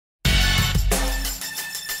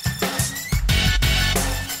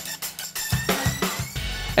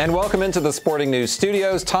And welcome into the Sporting News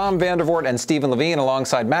Studios. Tom Vandervoort and Stephen Levine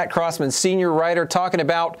alongside Matt Crossman, senior writer, talking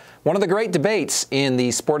about one of the great debates in the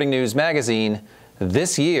Sporting News magazine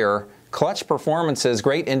this year, clutch performances,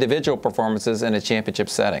 great individual performances in a championship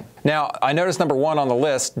setting. Now, I noticed number one on the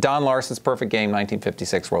list, Don Larsen's perfect game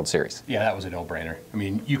 1956 World Series. Yeah, that was a no-brainer. I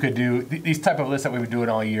mean, you could do these type of lists that we would do it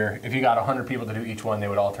all year. If you got 100 people to do each one, they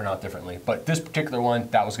would all turn out differently. But this particular one,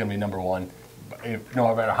 that was going to be number one.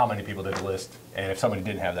 No matter how many people did the list, and if somebody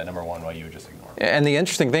didn't have that number one, well, you would just ignore it. And the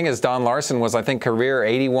interesting thing is Don Larsen was, I think, career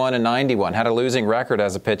 81 and 91, had a losing record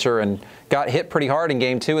as a pitcher, and got hit pretty hard in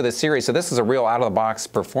Game 2 of the series. So this is a real out-of-the-box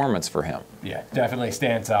performance for him. Yeah, definitely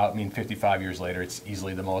stands out. I mean, 55 years later, it's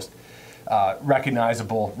easily the most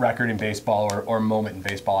recognizable record in baseball or moment in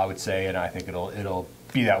baseball, I would say, and I think it'll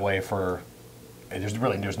be that way for.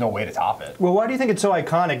 There's no way to top it. Well, why do you think it's so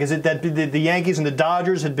iconic? Is it that the Yankees and the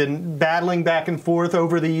Dodgers had been battling back and forth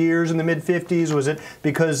over the years in the mid-50s? Was it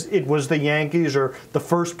because it was the Yankees or the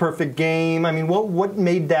first perfect game? I mean, what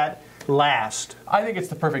made that last? I think it's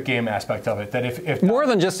the perfect game aspect of it. That if more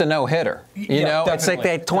than just a no-hitter, you know, definitely. It's like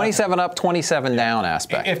they had 27 up, 27 down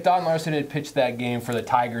aspect. If Don Larsen had pitched that game for the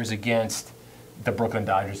Tigers against the Brooklyn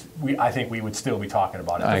Dodgers, I think we would still be talking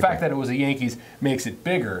about it. The fact that it was the Yankees makes it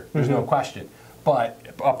bigger. There's no question. But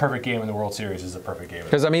a perfect game in the World Series is a perfect game.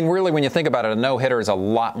 Because, I mean, really, when you think about it, a no-hitter is a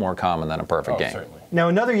lot more common than a perfect game. Certainly. Now,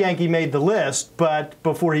 another Yankee made the list, but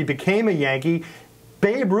before he became a Yankee,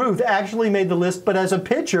 Babe Ruth actually made the list, but as a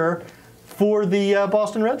pitcher for the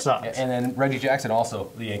Boston Red Sox. And then Reggie Jackson also,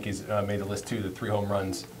 the Yankees made the list too, the 3 home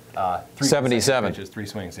runs, 77 pitches, 3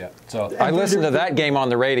 swings, yeah. So I listened to that game on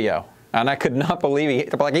the radio. And I could not believe he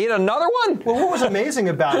hit another one. Well, what was amazing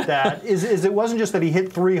about that is it wasn't just that he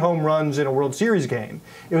hit 3 home runs in a World Series game.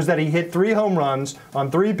 It was that he hit 3 home runs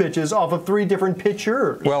on 3 pitches off of 3 different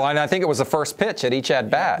pitchers. Well, and I think it was the first pitch at each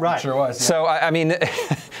at-bat. Yeah, right. It sure was. Yeah. So, I mean,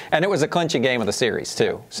 and it was a clinching game of the series,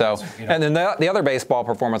 too. So, and then the other baseball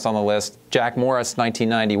performance on the list, Jack Morris,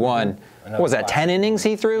 1991. What was that, 10 innings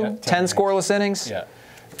he threw? Yeah, 10 scoreless innings?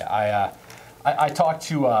 Yeah. I talked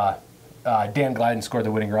to Dan Gladden scored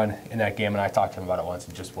the winning run in that game, and I talked to him about it once,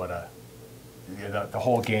 and just what the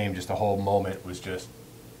whole game, just the whole moment was just,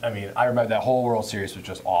 I mean, I remember that whole World Series was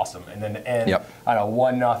just awesome. And then to end on a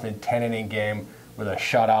 1-0, 10-inning game with a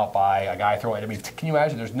shutout by a guy throwing, I mean, can you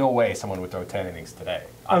imagine? There's no way someone would throw 10 innings today.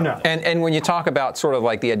 Oh, no. And when you talk about sort of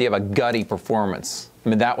like the idea of a gutty performance, I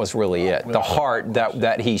mean, that was really it. The heart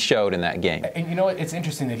that he showed in that game. And you know what? It's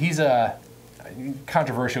interesting that he's a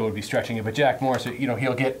controversial would be stretching it, but Jack Morris, you know,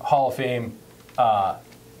 he'll get Hall of Fame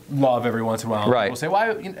love every once in a while. Right. People say,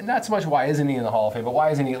 why? Not so much why isn't he in the Hall of Fame, but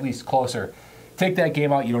why isn't he at least closer? Take that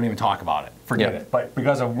game out, you don't even talk about it. Forget it. But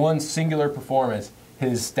because of one singular performance,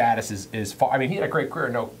 his status is far. I mean, he had a great career,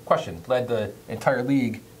 no question. Led the entire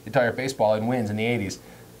league, entire baseball in wins in the 80s.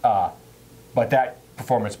 But that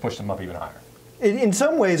performance pushed him up even higher. In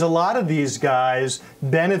some ways, a lot of these guys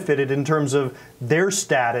benefited in terms of their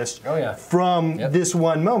status from this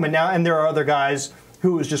one moment. Now, and there are other guys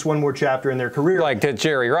who it was just one more chapter in their career. Like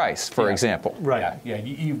Jerry Rice, for example. Right.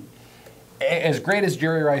 Yeah. As great as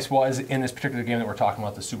Jerry Rice was in this particular game that we're talking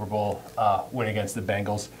about, the Super Bowl win against the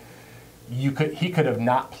Bengals, he could have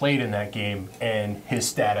not played in that game, and his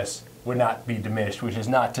status would not be diminished, which is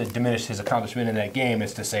not to diminish his accomplishment in that game.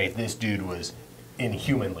 It's to say this dude was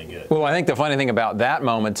inhumanly good. Well, I think the funny thing about that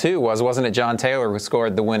moment, too, wasn't it John Taylor who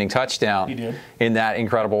scored the winning touchdown in that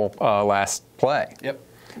incredible last play? Yep.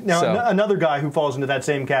 Now, another guy who falls into that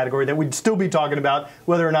same category that we'd still be talking about,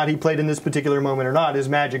 whether or not he played in this particular moment or not, is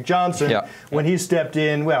Magic Johnson. When he stepped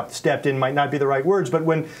in, well, stepped in might not be the right words, but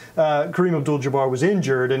when Kareem Abdul-Jabbar was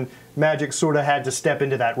injured and Magic sort of had to step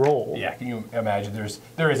into that role. Yeah, can you imagine?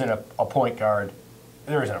 There isn't a point guard.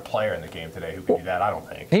 There isn't a player in the game today who can do that, I don't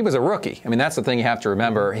think. He was a rookie. I mean, that's the thing you have to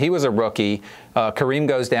remember. He was a rookie. Kareem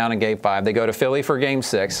goes down in Game 5. They go to Philly for Game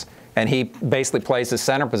 6, and he basically plays his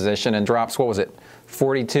center position and drops, what was it,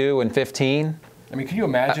 42 and 15? I mean, can you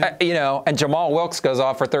imagine? You know, and Jamal Wilkes goes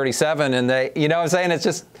off for 37, and they, you know what I'm saying? It's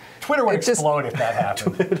just... Twitter would explode if that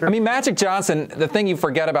happened. I mean, Magic Johnson, the thing you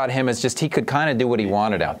forget about him is just he could kind of do what he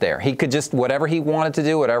wanted out there. He could just, whatever he wanted to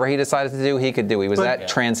do, whatever he decided to do, he could do. He was that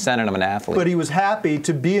transcendent of an athlete. But he was happy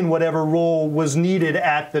to be in whatever role was needed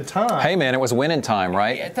at the time. Hey, man, it was winning time,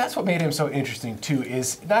 right? Yeah, that's what made him so interesting, too,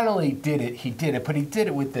 is not only he did it, but he did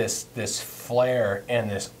it with this flair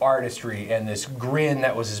and this artistry and this grin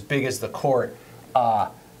that was as big as the court.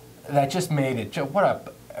 That just made it,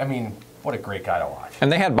 I mean, what a great guy to watch.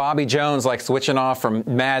 And they had Bobby Jones like switching off from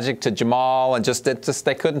Magic to Jamal, and just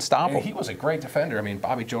they couldn't stop him. He was a great defender. I mean,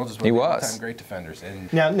 Bobby Jones was one of the all-time great defenders.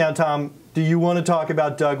 And now, Tom, do you want to talk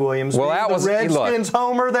about Doug Williams? Well, that was the Redskins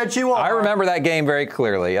homer that you are. I remember that game very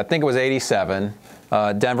clearly. I think it was '87,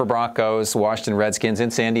 Denver Broncos, Washington Redskins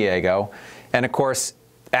in San Diego, and of course,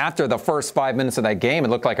 after the first 5 minutes of that game, it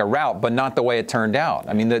looked like a rout, but not the way it turned out.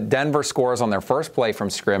 I mean, the Denver scores on their first play from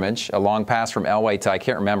scrimmage, a long pass from Elway to, I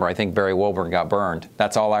can't remember, I think Barry Wilburn got burned.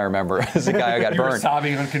 That's all I remember as the guy who got you burned. Were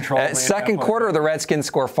sobbing uncontrollably. Second quarter, the Redskins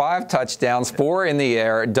score 5 touchdowns, 4 in the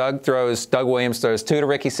air. Doug Williams throws 2 to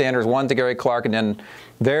Ricky Sanders, 1 to Gary Clark, and then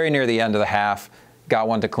very near the end of the half, got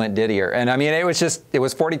 1 to Clint Didier. And I mean, it was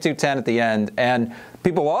 42-10 at the end. And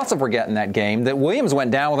people also forget in that game that Williams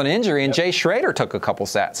went down with an injury, and Jay Schrader took a couple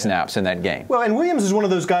snaps in that game. Well, and Williams is one of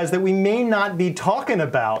those guys that we may not be talking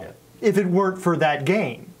about if it weren't for that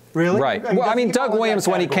game. Really? Right. I mean, Doug Williams,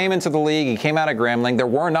 when he came into the league, he came out of Grambling. There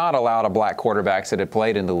were not a lot of black quarterbacks that had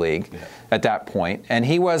played in the league at that point, and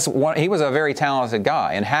he was a very talented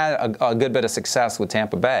guy and had a good bit of success with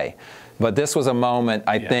Tampa Bay. But this was a moment,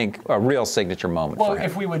 I think, a real signature moment for him. Well,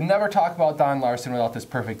 if we would never talk about Don Larson without this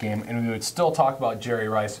perfect game, and we would still talk about Jerry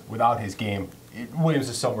Rice without his game, Williams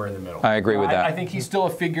is somewhere in the middle. I agree with that. I think he's still a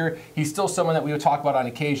figure. He's still someone that we would talk about on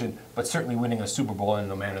occasion, but certainly winning a Super Bowl in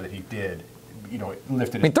the manner that he did,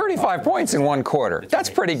 lifted. I mean, 35 points in 1 quarter. That's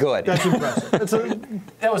pretty good. That's impressive.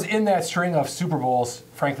 That was in that string of Super Bowls,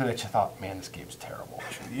 frankly, that you thought, man, this game's terrible.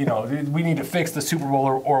 We need to fix the Super Bowl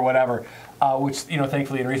or whatever, which,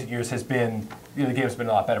 thankfully in recent years has been, the game's been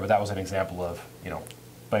a lot better, but that was an example of,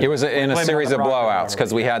 It was in a series of blowouts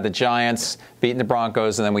because we had the Giants beating the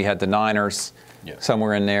Broncos, and then we had the Niners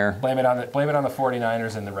somewhere in there. Blame it on the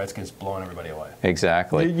 49ers and the Redskins blowing everybody away.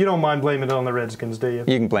 Exactly. You don't mind blaming it on the Redskins, do you?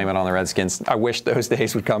 You can blame it on the Redskins. I wish those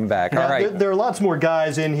days would come back. Now, all right. There are lots more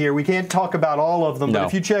guys in here. We can't talk about all of them, but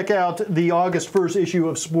if you check out the August 1st issue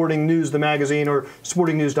of Sporting News, the magazine, or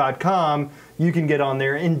sportingnews.com, you can get on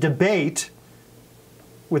there and debate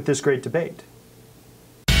with this great debate.